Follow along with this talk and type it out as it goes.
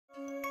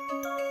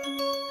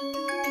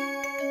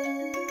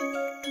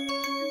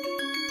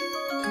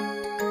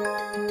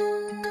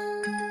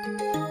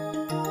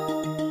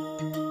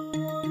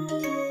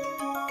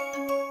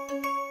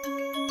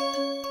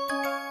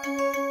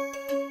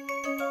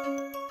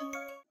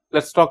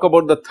Let us talk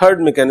about the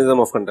third mechanism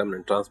of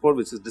contaminant transport,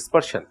 which is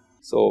dispersion.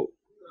 So,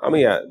 I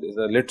mean, yeah,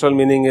 the literal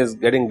meaning is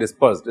getting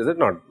dispersed, is it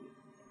not?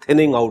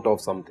 Thinning out of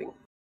something,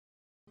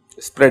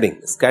 spreading,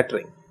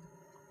 scattering.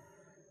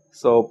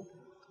 So,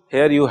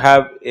 here you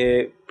have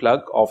a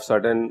plug of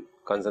certain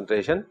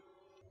concentration,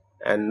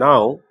 and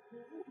now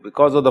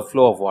because of the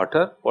flow of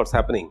water, what is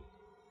happening?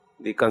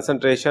 The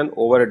concentration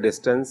over a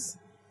distance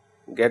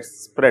gets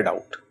spread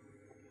out.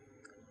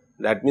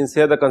 That means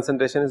here the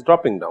concentration is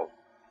dropping down.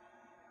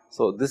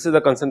 So, this is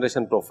the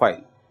concentration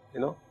profile,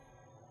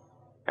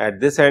 At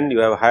this end you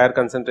have higher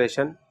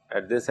concentration,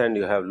 at this end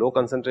you have low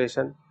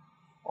concentration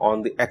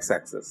on the x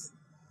axis.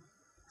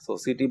 So,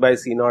 Ct by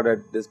C naught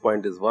at this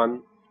point is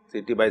 1,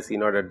 Ct by C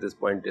naught at this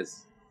point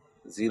is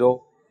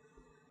 0,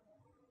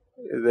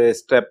 is a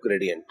step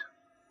gradient.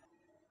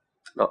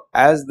 Now,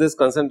 as this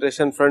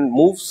concentration front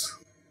moves,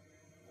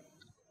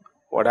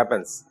 what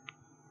happens?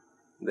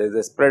 There is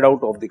a spread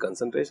out of the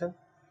concentration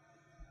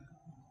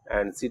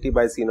and Ct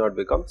by C naught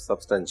becomes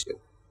substantial.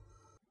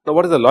 Now,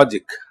 what is the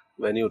logic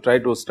when you try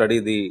to study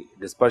the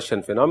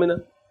dispersion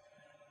phenomena?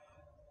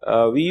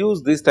 We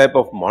use these type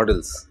of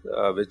models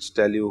which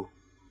tell you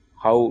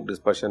how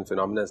dispersion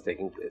phenomena is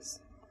taking place.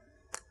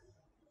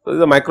 So, this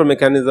is a micro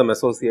mechanism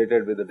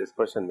associated with the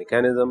dispersion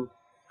mechanism.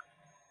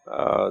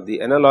 The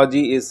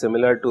analogy is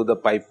similar to the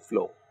pipe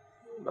flow.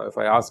 Now, if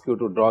I ask you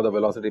to draw the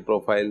velocity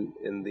profile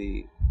in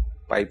the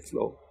pipe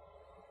flow,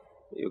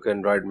 you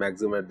can draw it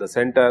maximum at the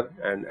center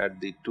and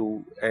at the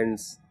two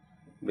ends,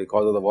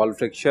 because of the wall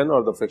friction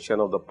or the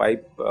friction of the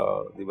pipe,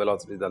 the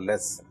velocities are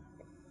less.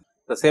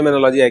 The same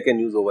analogy I can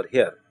use over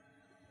here.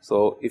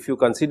 So, if you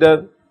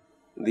consider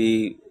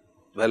the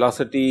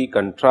velocity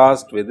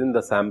contrast within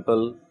the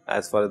sample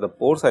as far as the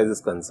pore size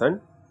is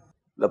concerned,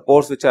 the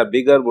pores which are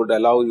bigger would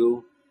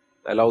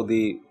allow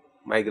the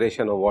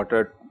migration of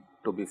water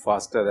to be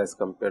faster as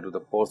compared to the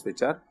pores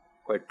which are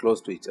quite close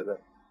to each other.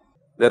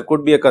 There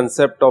could be a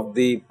concept of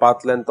the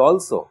path length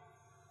also,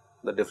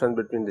 the difference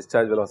between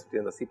discharge velocity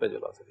and the seepage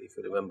velocity, if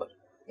you remember.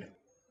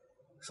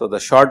 So, the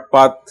short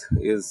path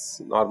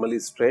is normally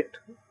straight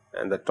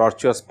and the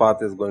tortuous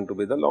path is going to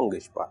be the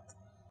longish path.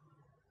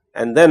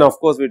 And then of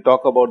course, we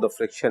talk about the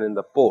friction in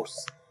the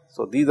pores.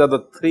 So, these are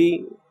the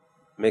three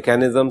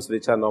mechanisms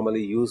which are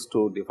normally used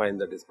to define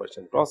the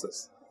dispersion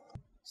process.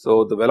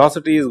 So, the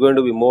velocity is going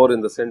to be more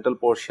in the central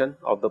portion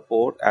of the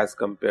pore as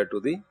compared to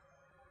the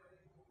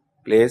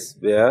place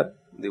where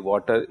the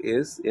water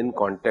is in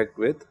contact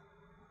with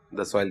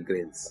the soil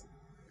grains,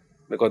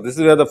 because this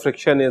is where the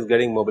friction is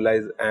getting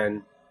mobilized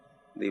and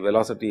the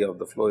velocity of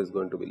the flow is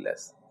going to be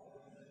less.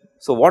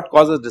 So, what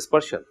causes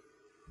dispersion?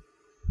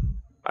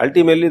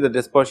 Ultimately, the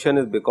dispersion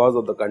is because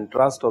of the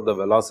contrast of the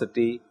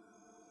velocity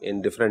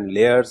in different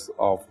layers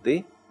of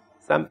the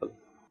sample.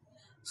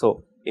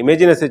 So,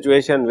 imagine a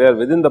situation where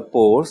within the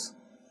pores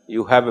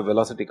you have a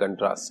velocity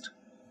contrast.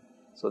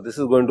 So, this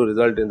is going to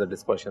result in the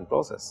dispersion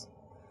process.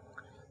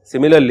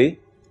 Similarly,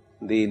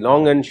 the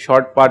long and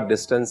short path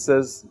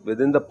distances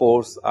within the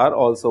pores are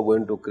also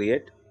going to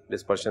create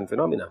dispersion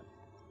phenomena,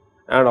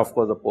 and of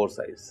course, the pore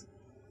size.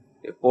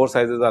 If pore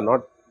sizes are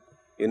not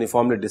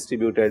uniformly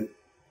distributed,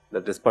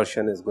 the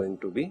dispersion is going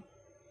to be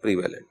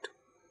prevalent.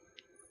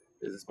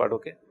 Is this part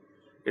okay?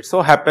 It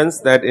so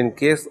happens that in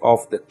case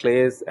of the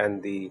clays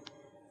and the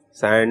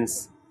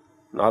sands,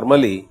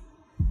 normally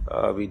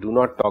we do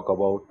not talk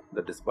about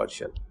the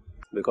dispersion,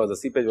 because the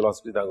seepage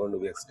velocities are going to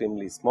be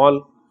extremely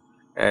small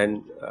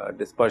and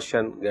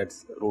dispersion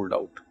gets ruled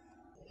out.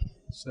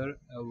 Sir,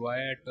 why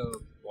at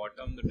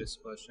bottom the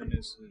dispersion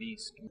is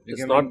least? It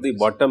is not the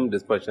bottom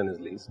dispersion is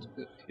least.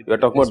 You are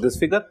talking about this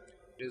figure?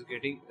 It is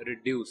getting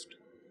reduced.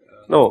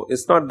 No, it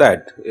is not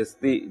that. It is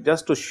the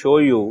just to show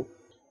you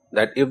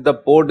that if the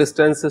pore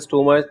distance is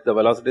too much, the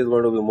velocity is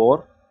going to be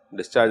more,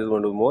 discharge is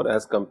going to be more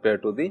as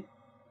compared to the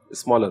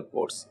smaller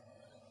pores.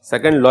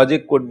 Second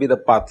logic could be the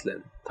path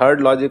length.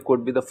 Third logic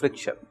could be the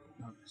friction.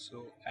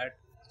 So,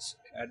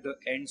 at the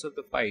ends of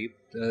the pipe,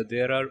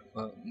 there are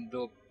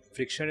the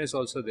friction is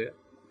also there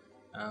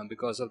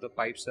because of the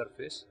pipe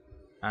surface,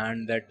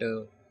 and that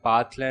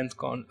path length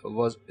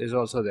is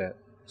also there.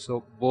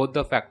 So, both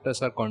the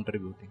factors are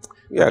contributing.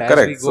 Yeah, but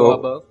correct. As we go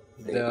above,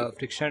 the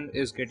friction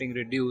is getting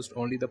reduced,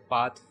 only the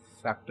path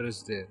factor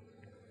is there.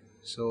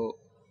 So,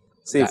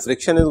 see,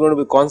 friction is going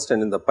to be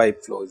constant in the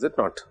pipe flow, is it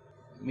not?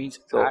 Means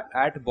so,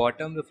 at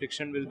bottom the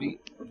friction will be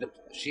the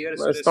shear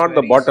stress. No, it's not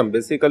the bottom.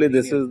 Basically,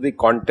 this is the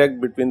contact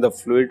between the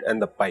fluid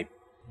and the pipe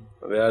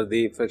where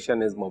the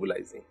friction is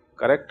mobilizing,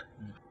 correct?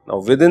 Now,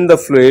 within the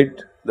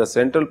fluid, the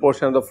central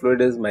portion of the fluid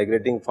is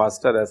migrating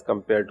faster as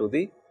compared to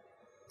the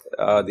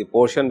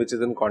portion which is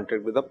in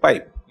contact with the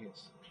pipe.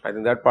 Yes. I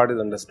think that part is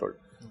understood.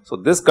 So,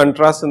 this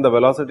contrast in the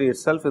velocity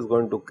itself is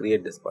going to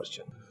create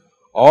dispersion,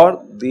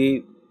 or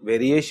the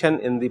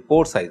variation in the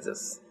pore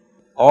sizes,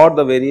 or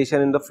the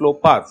variation in the flow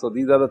path. So,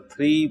 these are the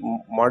three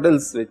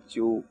models which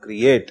you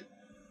create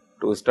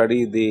to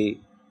study the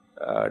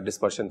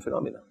dispersion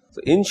phenomena.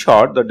 So, in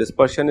short, the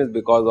dispersion is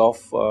because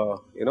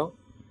of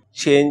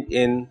change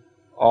in,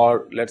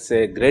 or let us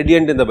say,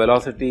 gradient in the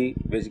velocity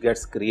which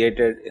gets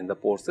created in the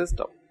pore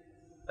system,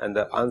 and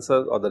the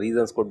answers or the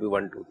reasons could be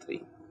 1, 2,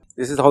 3.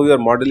 This is how you are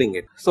modeling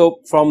it. So,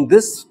 from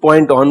this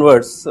point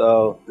onwards,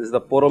 this is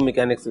the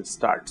poromechanics which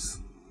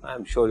starts. I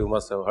am sure you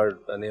must have heard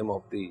the name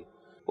of the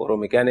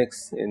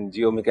poromechanics. In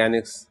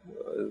geomechanics,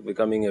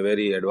 becoming a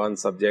very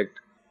advanced subject,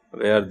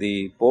 where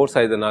the pore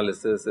size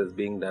analysis is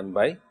being done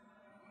by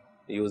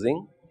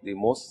using the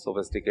most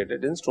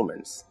sophisticated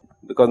instruments.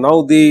 Because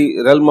now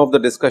the realm of the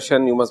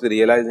discussion you must be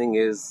realizing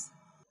is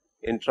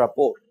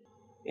intrapore,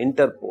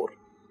 interpore,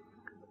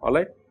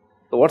 alright.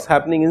 So, what is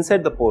happening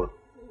inside the pore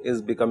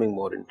is becoming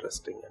more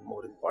interesting and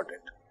more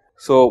important.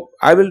 So,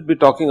 I will be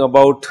talking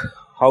about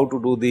how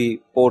to do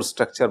the pore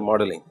structure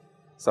modeling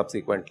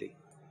subsequently,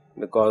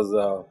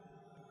 because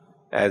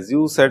as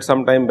you said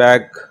some time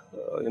back,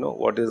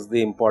 what is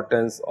the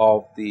importance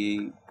of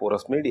the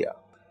porous media.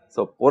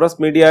 So, porous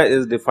media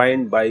is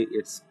defined by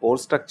its pore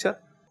structure,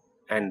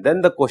 and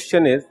then the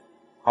question is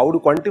how to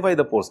quantify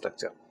the pore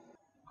structure,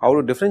 how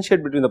to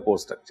differentiate between the pore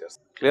structures,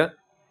 clear.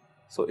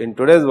 So, in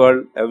today's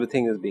world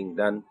everything is being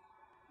done,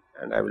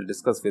 and I will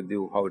discuss with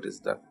you how it is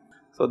done.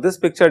 So, this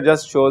picture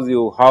just shows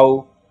you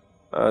how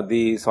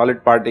the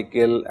solid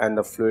particle and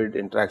the fluid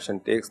interaction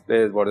takes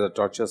place, what is the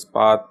tortuous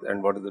path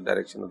and what is the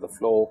direction of the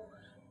flow,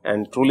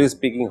 and truly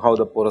speaking how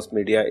the porous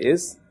media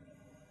is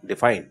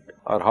defined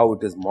or how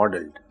it is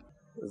modeled.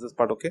 Is this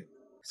part okay?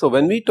 So,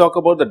 when we talk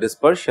about the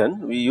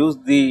dispersion, we use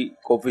the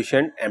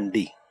coefficient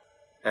MD,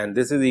 and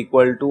this is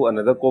equal to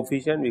another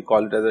coefficient, we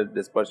call it as a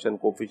dispersion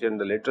coefficient in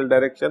the lateral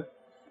direction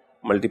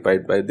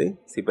multiplied by the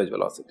seepage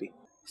velocity.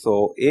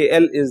 So,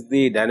 AL is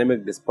the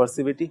dynamic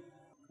dispersivity,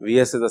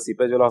 Vs is the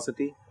seepage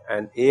velocity,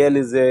 and AL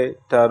is a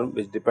term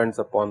which depends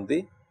upon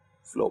the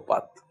flow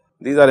path.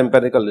 These are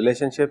empirical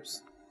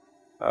relationships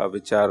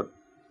which are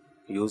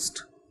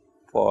used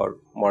for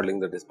modeling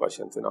the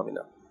dispersion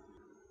phenomena.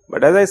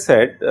 But as I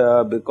said,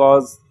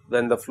 because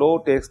when the flow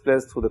takes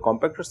place through the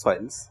compacted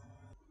soils,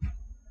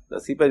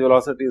 the seepage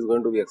velocity is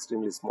going to be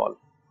extremely small,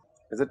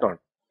 is it not?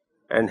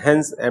 And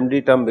hence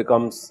MD term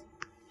becomes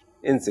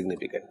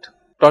insignificant.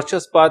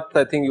 Tortuous path,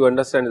 I think you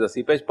understand, is the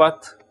seepage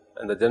path,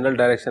 and the general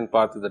direction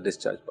path is the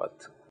discharge path.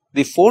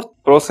 The fourth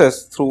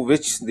process through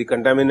which the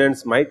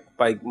contaminants might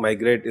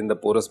migrate in the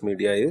porous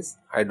media is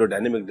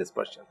hydrodynamic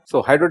dispersion.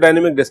 So,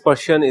 hydrodynamic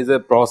dispersion is a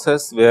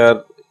process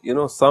where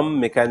some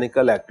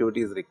mechanical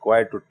activity is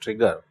required to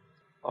trigger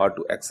or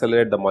to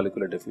accelerate the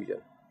molecular diffusion.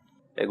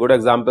 A good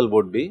example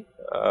would be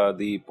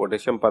the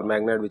potassium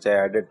permanganate which I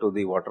added to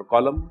the water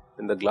column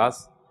in the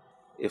glass.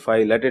 If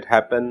I let it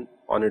happen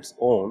on its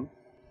own,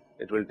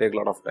 it will take a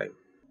lot of time.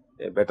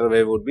 A better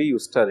way would be you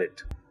stir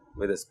it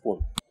with a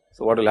spoon.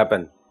 So, what will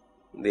happen?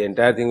 The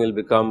entire thing will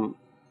become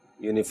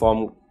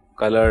uniform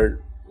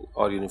colored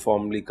or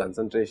uniformly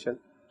concentration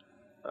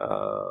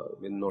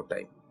in no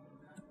time.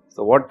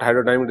 So, what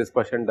hydrodynamic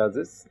dispersion does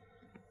is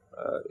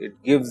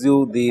it gives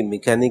you the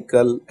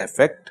mechanical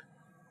effect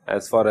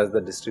as far as the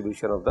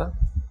distribution of the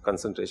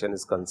concentration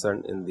is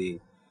concerned in the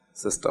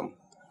system.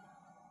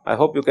 I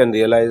hope you can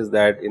realize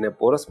that in a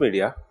porous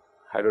media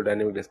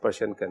hydrodynamic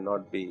dispersion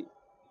cannot be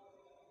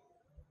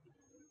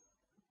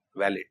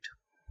valid.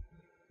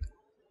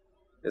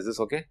 Is this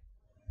okay?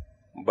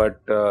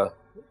 But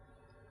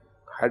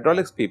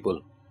hydraulics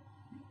people,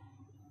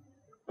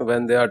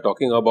 when they are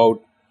talking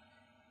about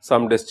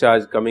some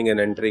discharge coming and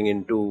entering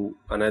into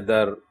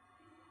another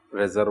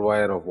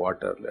reservoir of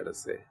water, let us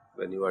say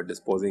when you are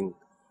disposing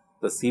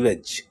the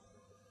sewage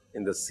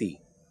in the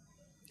sea.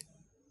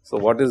 So,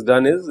 what is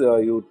done is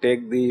you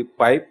take the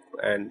pipe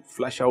and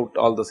flush out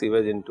all the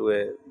sewage into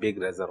a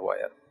big reservoir,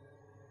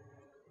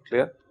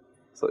 clear.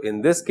 So,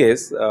 in this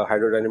case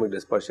hydrodynamic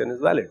dispersion is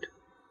valid,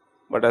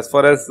 but as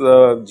far as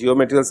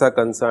geomaterials are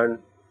concerned,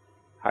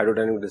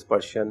 hydrodynamic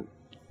dispersion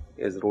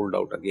is ruled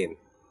out again.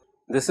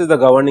 This is the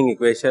governing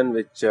equation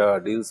which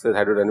deals with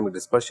hydrodynamic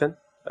dispersion,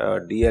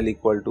 dl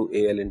equal to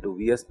al into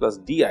Vs plus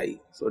di.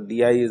 So,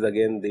 di is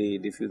again the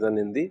diffusion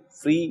in the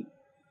free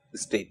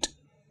state.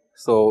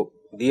 So,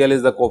 dl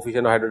is the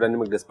coefficient of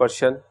hydrodynamic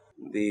dispersion,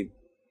 the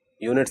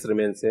units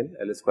remain same,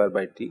 L square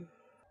by T.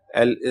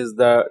 L is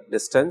the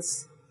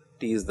distance,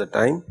 T is the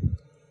time,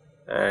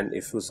 and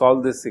if you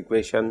solve this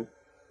equation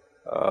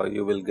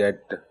you will get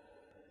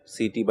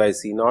Ct by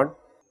C naught,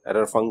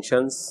 error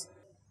functions,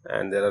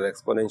 and there are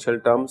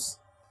exponential terms,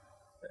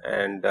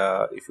 and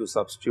if you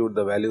substitute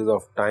the values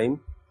of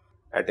time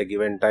at a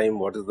given time,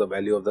 what is the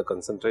value of the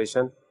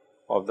concentration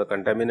of the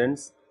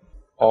contaminants,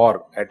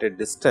 or at a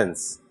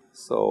distance.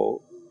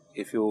 So,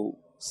 if you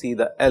see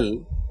the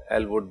L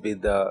would be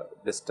the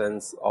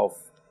distance of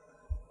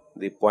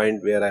the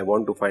point where I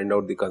want to find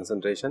out the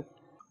concentration.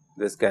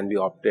 This can be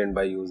obtained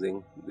by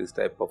using this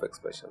type of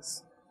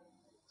expressions.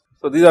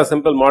 So, these are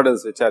simple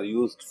models which are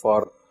used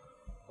for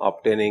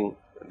obtaining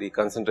the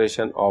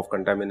concentration of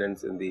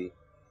contaminants in the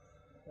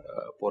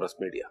porous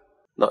media.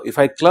 Now, if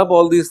I club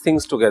all these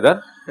things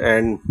together,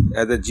 and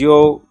as a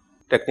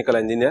geotechnical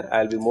engineer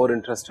I will be more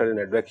interested in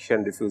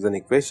advection diffusion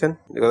equation,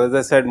 because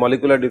as I said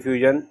molecular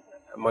diffusion,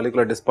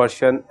 molecular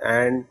dispersion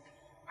and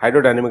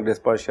hydrodynamic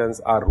dispersions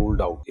are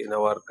ruled out in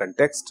our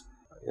context.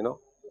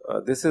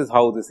 This is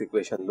how this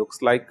equation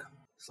looks like.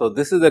 So,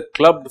 this is a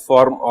clubbed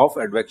form of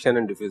advection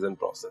and diffusion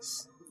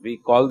process. We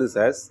call this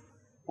as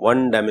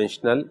one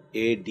dimensional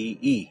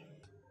ADE.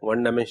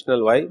 One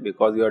dimensional why?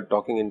 Because you are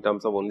talking in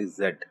terms of only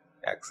Z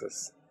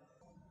axis.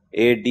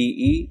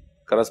 ADE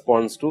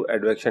corresponds to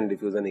advection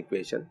diffusion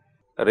equation.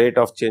 Rate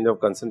of change of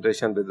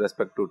concentration with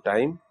respect to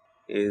time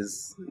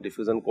is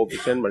diffusion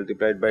coefficient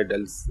multiplied by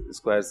del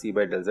square C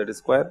by del Z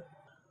square.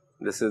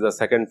 This is the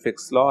second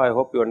fixed law, I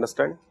hope you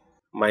understand,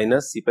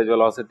 minus seepage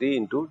velocity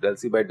into del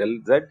C by del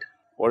Z.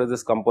 What is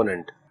this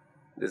component?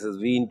 This is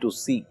V into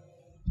C,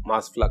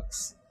 mass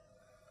flux,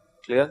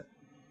 clear?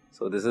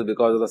 So, this is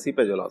because of the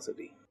seepage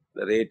velocity,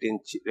 the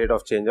rate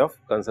of change of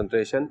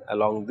concentration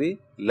along the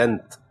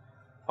length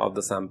of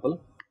the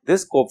sample.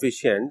 This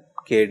coefficient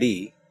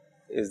Kd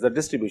is the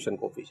distribution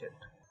coefficient,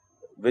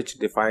 which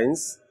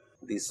defines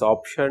the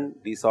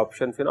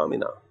desorption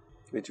phenomena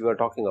which we are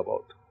talking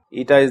about.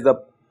 Eta is the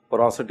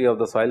porosity of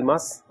the soil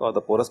mass or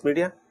the porous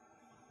media.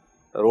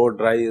 Rho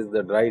dry is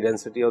the dry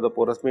density of the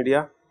porous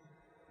media.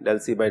 Del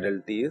C by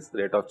del T is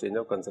rate of change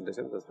of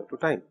concentration with respect to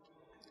time.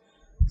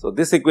 So,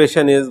 this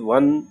equation is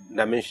one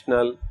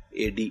dimensional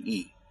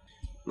ADE.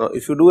 Now,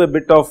 if you do a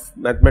bit of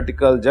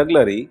mathematical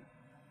jugglery,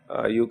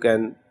 you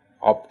can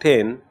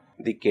obtain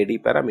the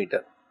Kd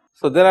parameter.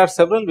 So, there are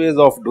several ways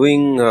of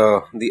doing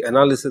the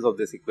analysis of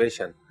this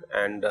equation,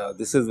 and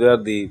this is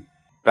where the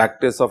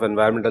practice of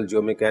environmental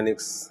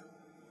geomechanics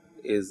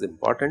is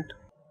important.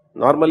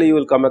 Normally, you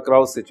will come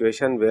across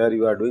situation where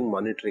you are doing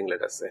monitoring,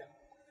 let us say.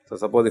 So,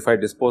 suppose if I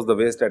dispose the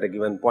waste at a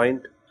given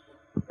point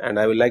and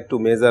I will like to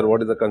measure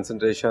what is the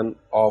concentration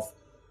of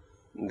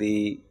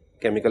the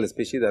chemical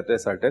species at a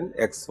certain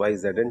x, y,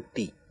 z and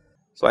t.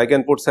 So, I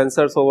can put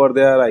sensors over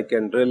there, I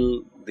can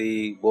drill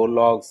the bore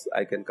logs,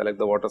 I can collect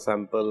the water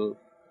sample,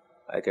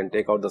 I can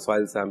take out the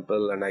soil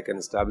sample and I can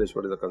establish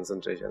what is the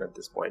concentration at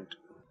this point.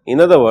 In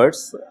other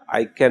words,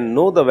 I can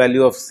know the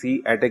value of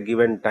C at a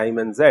given time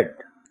and z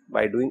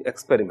by doing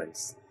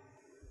experiments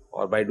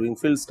or by doing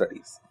field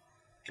studies,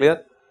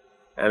 clear?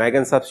 And I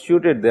can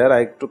substitute it there.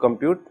 I have to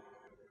compute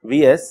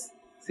Vs,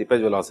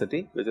 seepage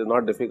velocity, which is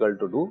not difficult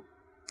to do.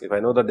 If I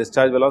know the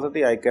discharge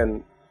velocity, I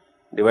can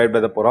divide by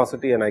the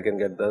porosity and I can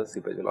get the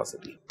seepage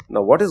velocity.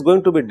 Now, what is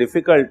going to be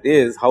difficult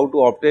is how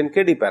to obtain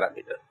Kd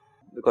parameter,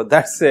 because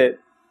that is a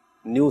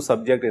new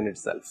subject in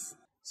itself.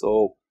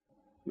 So,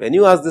 when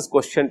you ask this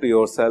question to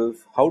yourself,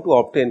 how to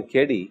obtain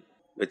Kd,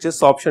 which is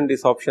sorption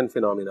desorption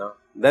phenomena,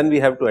 then we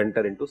have to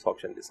enter into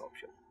sorption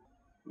desorption,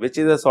 which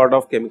is a sort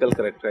of chemical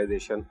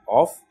characterization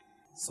of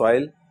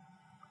soil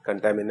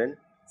contaminant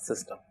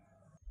system.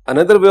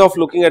 Another way of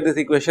looking at this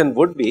equation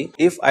would be,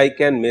 if I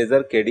can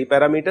measure Kd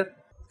parameter,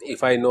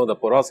 if I know the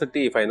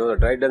porosity, if I know the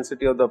dry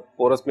density of the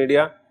porous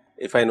media,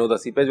 if I know the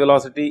seepage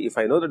velocity, if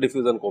I know the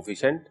diffusion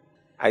coefficient,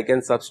 I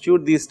can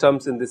substitute these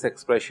terms in this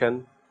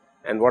expression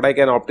and what I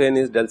can obtain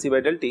is del C by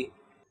del T.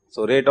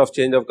 So, rate of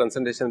change of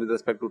concentration with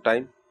respect to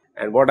time,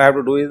 and what I have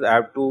to do is I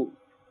have to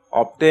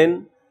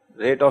obtain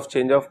rate of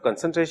change of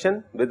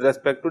concentration with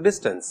respect to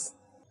distance.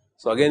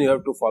 So, again you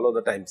have to follow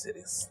the time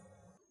series.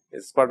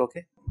 Is this part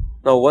okay?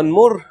 Now, one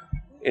more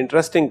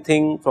interesting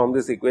thing from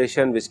this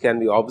equation which can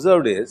be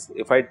observed is,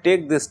 if I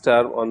take this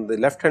term on the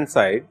left hand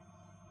side,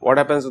 what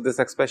happens to this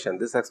expression?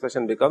 This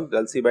expression becomes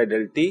del C by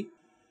del T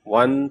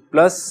 1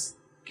 plus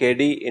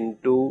Kd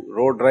into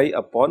rho dry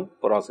upon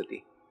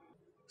porosity.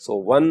 So,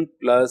 1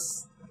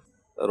 plus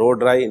rho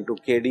dry into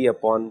Kd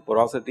upon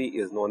porosity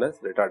is known as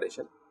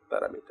retardation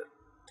parameter,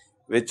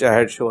 which I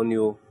had shown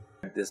you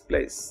at this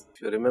place.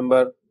 If you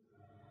remember,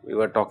 we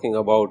were talking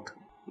about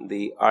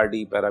the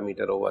Rd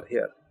parameter over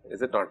here,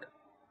 is it not?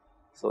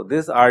 So,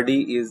 this Rd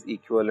is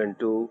equivalent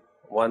to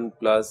 1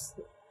 plus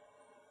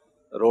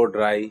rho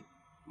dry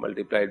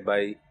multiplied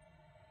by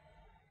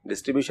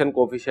distribution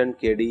coefficient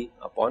Kd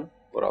upon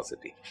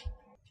porosity.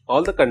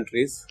 All the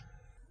countries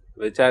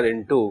which are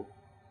into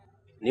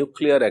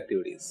nuclear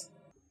activities,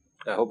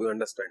 I hope you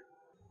understand.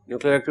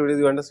 Nuclear activities,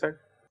 you understand?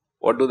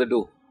 What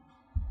do?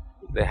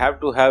 They have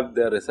to have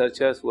their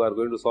researchers who are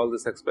going to solve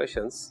these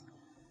expressions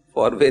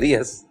for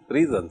various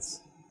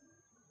reasons.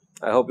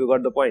 I hope you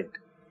got the point.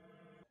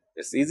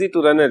 It is easy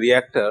to run a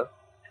reactor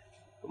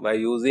by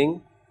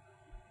using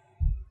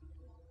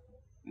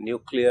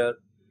nuclear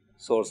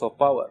source of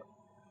power,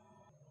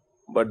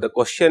 but the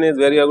question is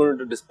where you are going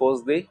to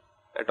dispose the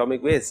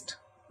atomic waste,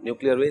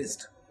 nuclear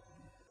waste.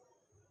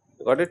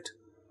 You got it?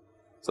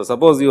 So,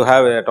 suppose you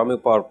have an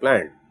atomic power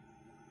plant,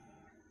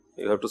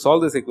 you have to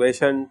solve this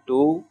equation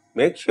to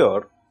make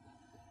sure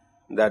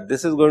that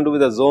this is going to be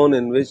the zone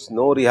in which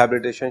no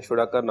rehabilitation should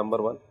occur, number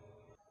 1.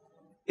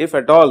 If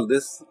at all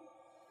this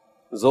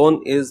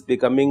zone is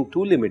becoming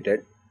too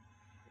limited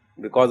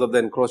because of the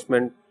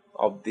encroachment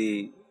of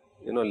the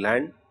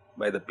land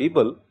by the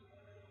people,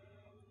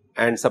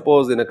 and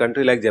suppose in a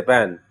country like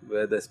Japan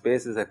where the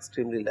space is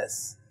extremely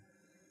less,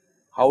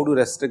 how to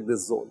restrict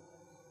this zone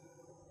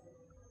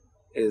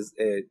is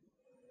a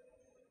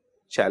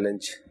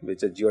challenge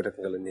which a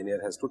geotechnical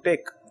engineer has to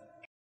take.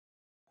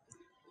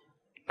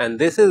 And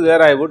this is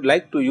where I would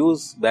like to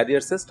use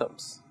barrier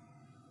systems.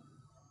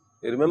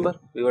 You remember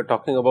we were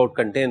talking about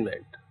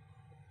containment.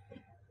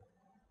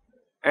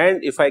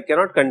 and if I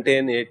cannot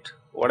contain it,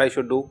 what I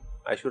should do?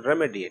 I should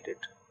remediate it,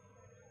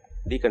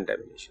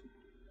 decontamination.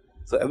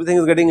 So, everything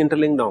is getting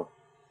interlinked now,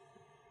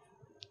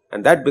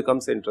 and that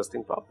becomes an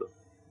interesting problem.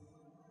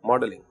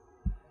 Modeling,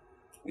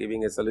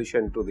 giving a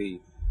solution to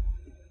the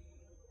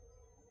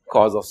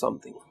cause of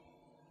something.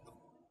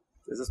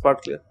 Is this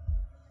part clear?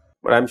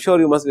 But I am sure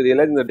you must be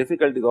realizing the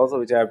difficulties also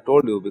which I have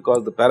told you,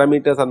 because the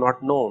parameters are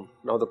not known.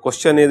 Now, the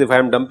question is, if I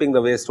am dumping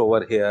the waste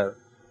over here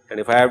and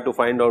if I have to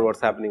find out what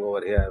is happening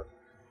over here,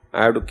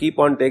 I have to keep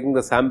on taking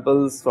the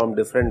samples from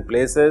different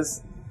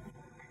places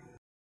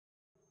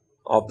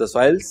of the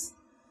soils,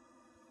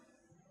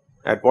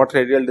 at what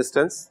radial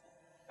distance,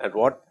 at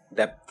what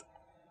depth.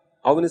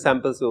 How many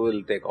samples you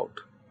will take out?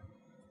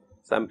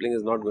 Sampling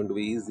is not going to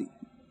be easy.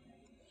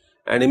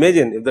 And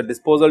imagine if the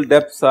disposal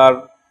depths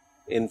are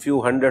in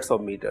few hundreds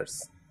of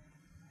meters,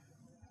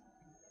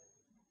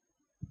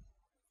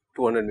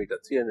 200 meters,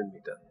 300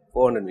 meters,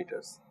 400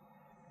 meters.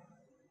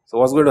 So,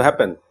 what is going to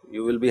happen?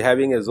 You will be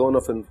having a zone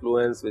of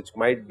influence which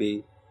might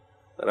be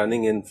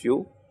running in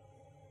few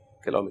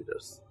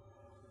kilometers.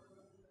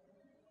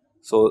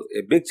 So,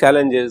 a big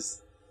challenge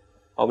is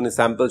how many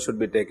samples should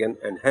be taken,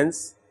 and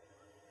hence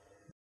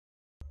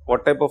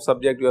what type of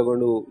subject you are going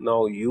to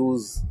now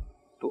use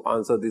to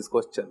answer this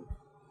question?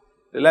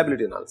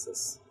 Reliability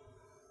analysis.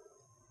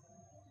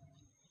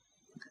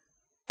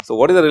 So,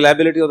 what is the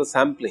reliability of the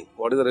sampling?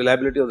 What is the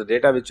reliability of the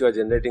data which you are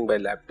generating by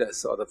lab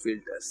tests or the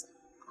field test?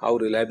 How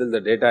reliable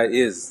the data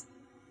is,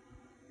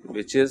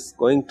 which is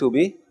going to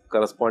be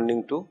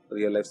corresponding to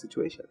real life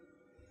situation.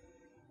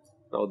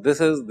 Now, this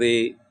is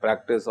the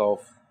practice of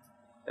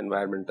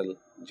environmental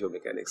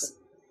geomechanics.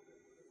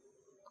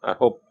 I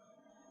hope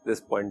this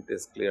point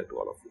is clear to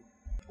all of you.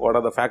 What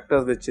are the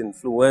factors which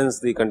influence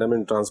the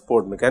contaminant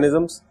transport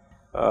mechanisms?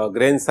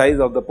 Grain size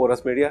of the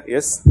porous media,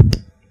 yes?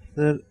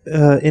 Sir,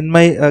 in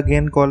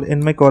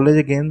my college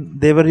again,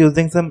 they were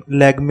using some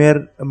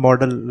Lagmare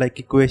model, like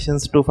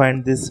equations to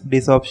find this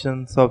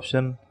desorption,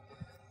 sorption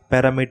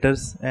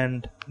parameters,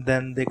 and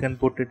then they can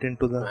put it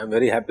into the. I am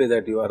very happy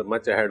that you are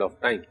much ahead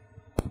of time.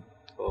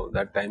 So,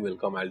 that time will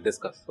come, I will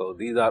discuss. So,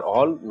 these are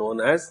all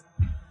known as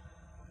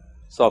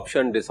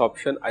sorption,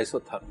 desorption,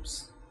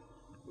 isotherms.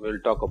 We will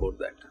talk about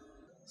that.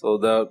 So,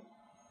 the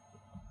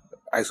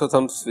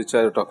isotherms which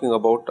I am talking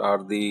about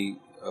are the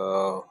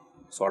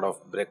sort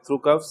of breakthrough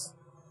curves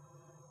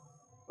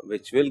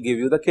which will give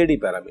you the KD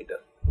parameter.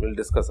 We will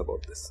discuss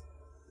about this.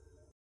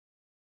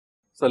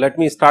 So, let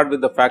me start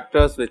with the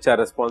factors which are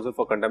responsible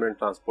for contaminant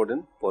transport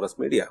in porous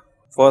media.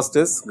 First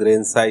is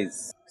grain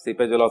size.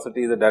 Seepage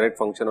velocity is a direct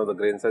function of the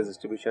grain size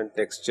distribution.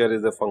 Texture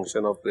is a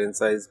function of grain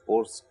size.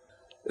 Pores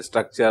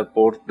structure,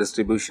 pore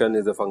distribution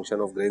is a function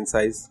of grain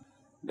size.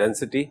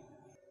 Density,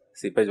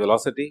 seepage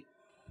velocity,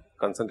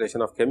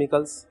 concentration of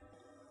chemicals,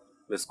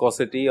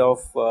 viscosity of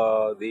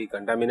the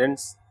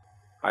contaminants,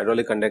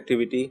 hydraulic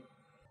conductivity.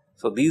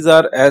 So, these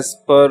are as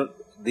per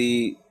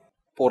the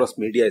porous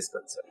media is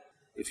concerned.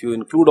 If you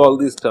include all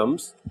these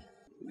terms,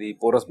 the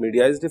porous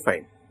media is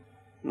defined.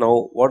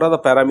 Now, what are the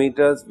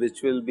parameters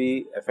which will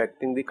be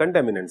affecting the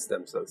contaminants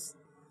themselves?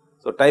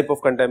 So, type of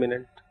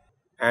contaminant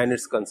and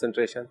its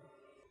concentration,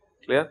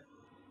 clear,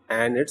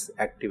 and its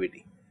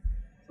activity.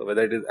 So,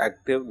 whether it is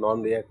active,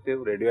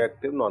 non-reactive,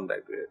 radioactive,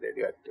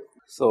 non-radioactive.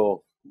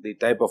 So, the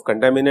type of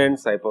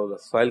contaminants, type of the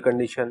soil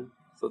condition.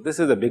 So, this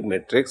is a big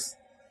matrix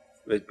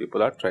which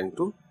people are trying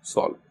to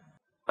solve.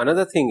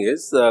 Another thing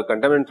is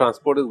contaminant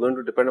transport is going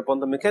to depend upon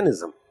the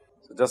mechanism.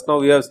 So, just now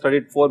we have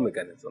studied 4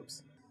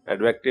 mechanisms: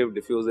 advective,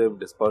 diffusive,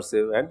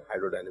 dispersive and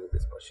hydrodynamic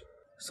dispersion.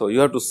 So, you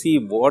have to see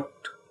what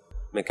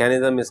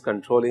mechanism is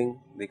controlling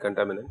the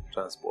contaminant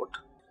transport,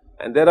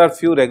 and there are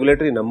few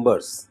regulatory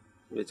numbers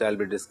which I will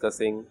be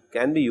discussing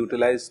can be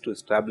utilized to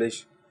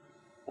establish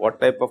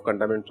what type of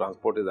contaminant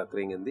transport is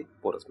occurring in the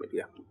porous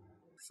media.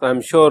 So, I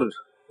am sure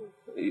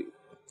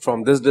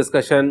from this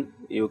discussion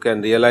you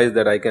can realize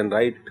that I can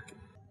write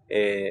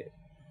a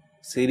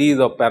series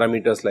of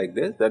parameters like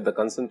this, that the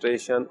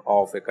concentration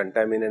of a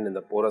contaminant in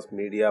the porous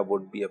media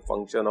would be a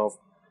function of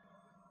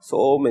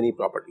so many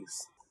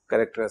properties,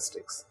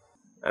 characteristics,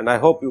 and I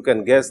hope you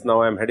can guess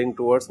now I am heading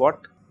towards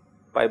what?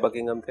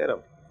 Pi-Buckingham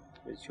theorem,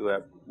 which you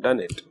have done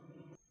it.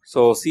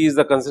 So, C is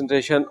the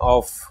concentration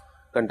of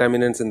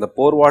contaminants in the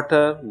pore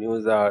water, mu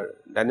is the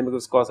dynamic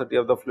viscosity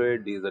of the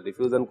fluid, D is the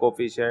diffusion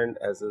coefficient,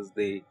 S is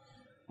the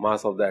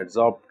mass of the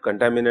adsorbed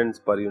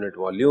contaminants per unit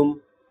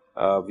volume,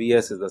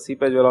 Vs is the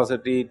seepage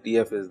velocity,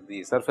 Tf is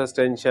the surface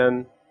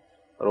tension,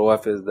 rho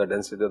f is the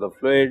density of the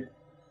fluid,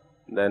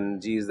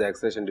 then G is the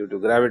acceleration due to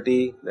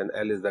gravity, then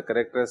L is the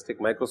characteristic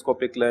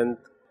microscopic length,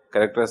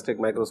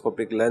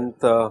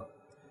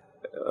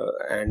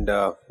 and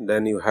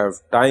then you have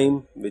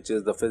time, which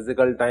is the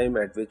physical time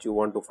at which you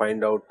want to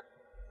find out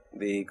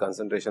the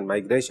concentration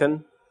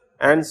migration,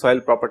 and soil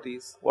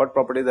properties. What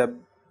properties have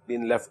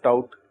been left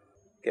out?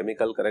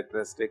 Chemical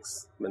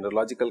characteristics,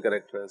 mineralogical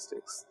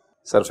characteristics,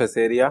 surface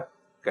area,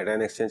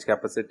 cation exchange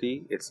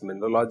capacity, its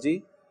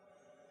mineralogy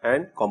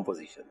and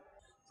composition.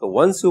 So,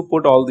 once you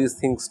put all these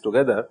things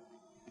together,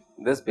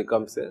 this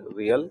becomes a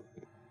real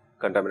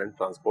contaminant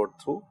transport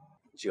through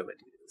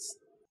geomaterials.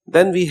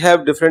 Then we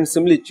have different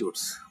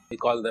similitudes, we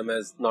call them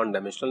as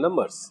non-dimensional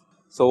numbers.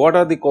 So, what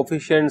are the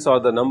coefficients or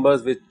the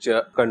numbers which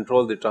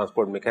control the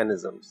transport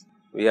mechanisms?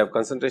 We have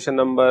concentration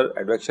number,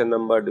 advection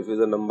number,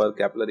 diffusion number,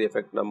 capillary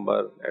effect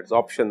number,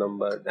 adsorption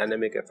number,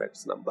 dynamic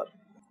effects number,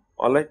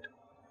 alright.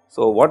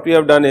 So, what we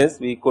have done is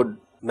we could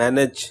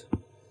manage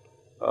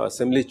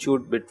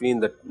similitude between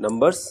the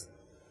numbers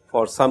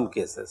for some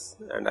cases,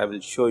 and I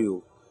will show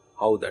you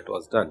how that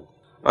was done.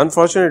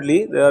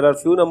 Unfortunately, there are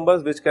few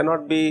numbers which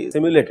cannot be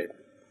simulated,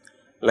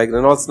 like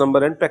Reynolds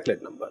number and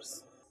Peclet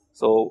numbers.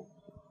 So,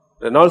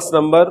 Reynolds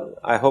number,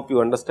 I hope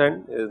you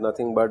understand, is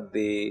nothing but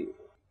the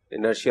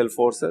inertial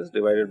forces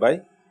divided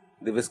by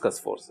the viscous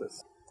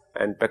forces,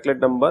 and Peclet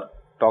number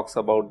talks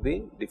about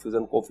the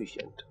diffusion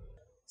coefficient,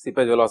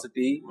 seepage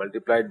velocity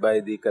multiplied by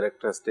the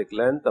characteristic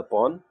length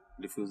upon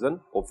diffusion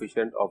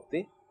coefficient of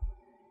the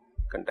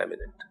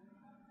contaminant,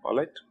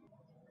 alright.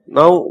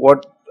 Now,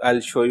 what I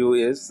will show you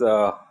is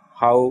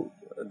how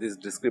this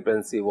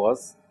discrepancy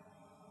was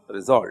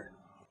resolved.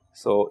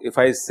 So, if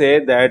I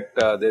say that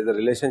there is a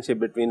relationship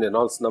between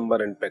Reynolds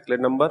number and Peclet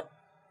number,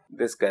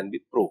 this can be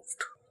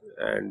proved,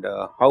 and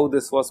how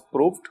this was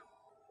proved,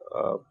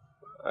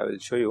 I will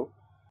show you.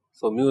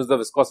 So, mu is the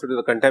viscosity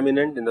of the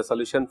contaminant in the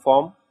solution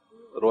form,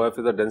 rho f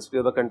is the density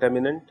of the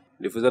contaminant,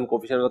 diffusion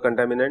coefficient of the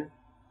contaminant,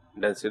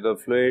 density of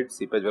the fluid,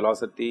 seepage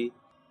velocity,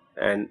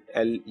 and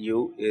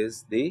Lu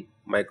is the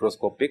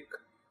microscopic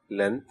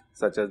length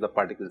such as the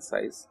particle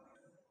size,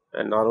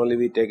 and normally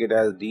we take it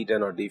as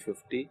D10 or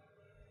D50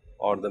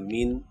 or the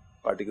mean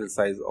particle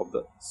size of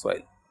the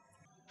soil.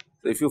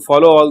 So, if you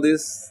follow all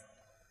this,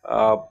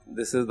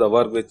 this is the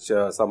work which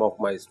some of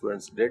my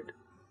students did.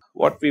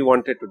 What we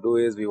wanted to do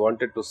is we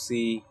wanted to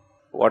see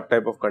what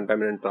type of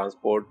contaminant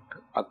transport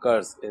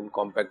occurs in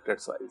compacted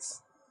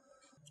soils.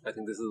 I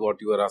think this is what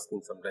you were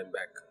asking some time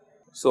back.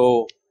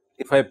 So,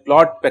 if I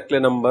plot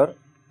Peclet number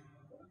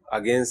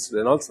against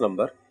Reynolds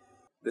number,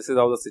 this is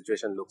how the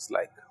situation looks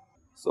like.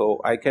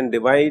 So, I can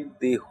divide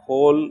the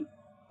whole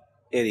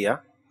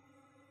area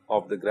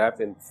of the graph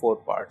in 4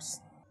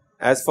 parts.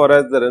 As far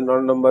as the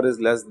Reynolds number is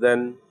less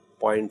than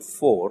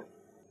 0.4,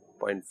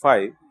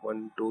 0.5,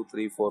 1, 2,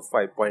 3, 4,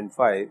 5,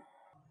 0.5,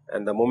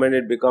 and the moment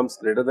it becomes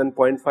greater than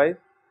 0.5,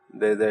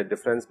 there is a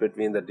difference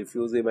between the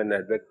diffusive and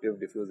advective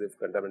diffusive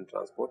contaminant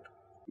transport.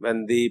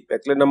 When the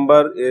Peclet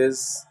number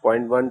is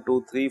 0.1,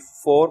 2, 3,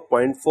 4,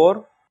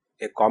 0.4,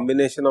 a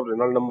combination of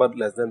Reynolds number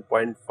less than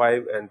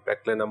 0.5 and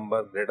Peclet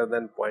number greater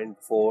than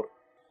 0.4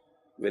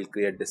 will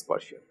create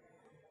dispersion.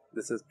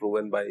 This is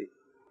proven by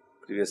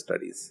previous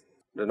studies.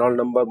 Reynolds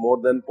number more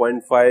than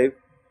 0.5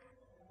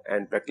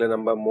 and Peclet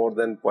number more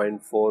than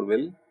 0.4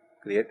 will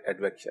create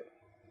advection,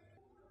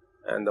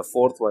 and the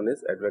fourth one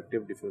is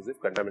advective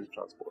diffusive contaminant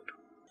transport.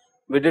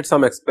 We did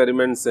some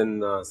experiments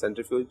in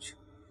centrifuge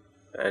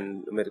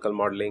and numerical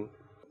modeling,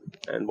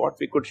 and what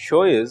we could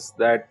show is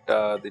that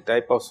the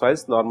type of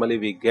soils normally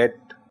we get,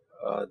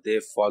 they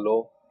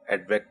follow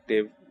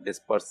advective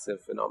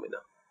dispersive phenomena.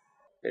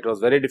 It was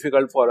very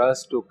difficult for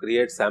us to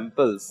create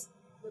samples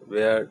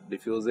where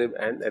diffusive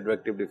and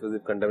advective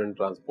diffusive contaminant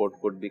transport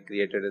could be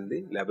created in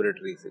the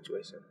laboratory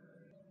situation.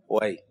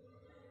 Why?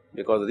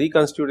 Because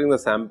reconstituting the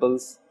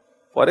samples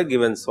for a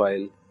given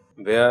soil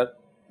where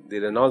the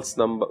Reynolds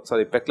number,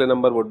 Peclet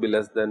number would be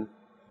less than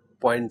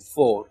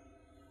 0.4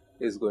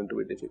 is going to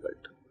be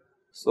difficult.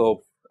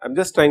 So, I am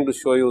just trying to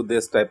show you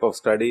this type of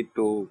study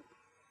to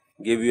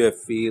give you a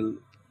feel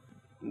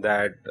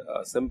that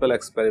simple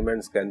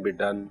experiments can be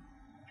done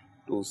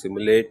to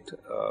simulate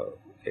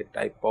a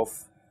type of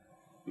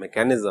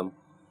mechanism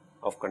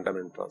of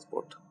contaminant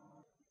transport.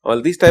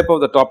 Well, these type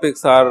of the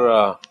topics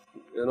are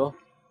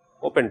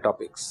open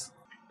topics.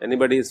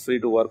 Anybody is free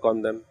to work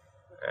on them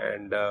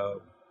and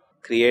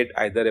create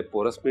either a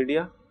porous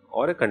media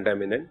or a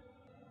contaminant,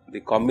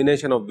 the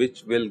combination of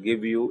which will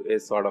give you a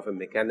sort of a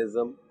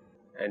mechanism,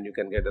 and you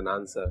can get an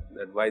answer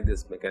that why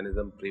this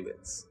mechanism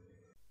prevails.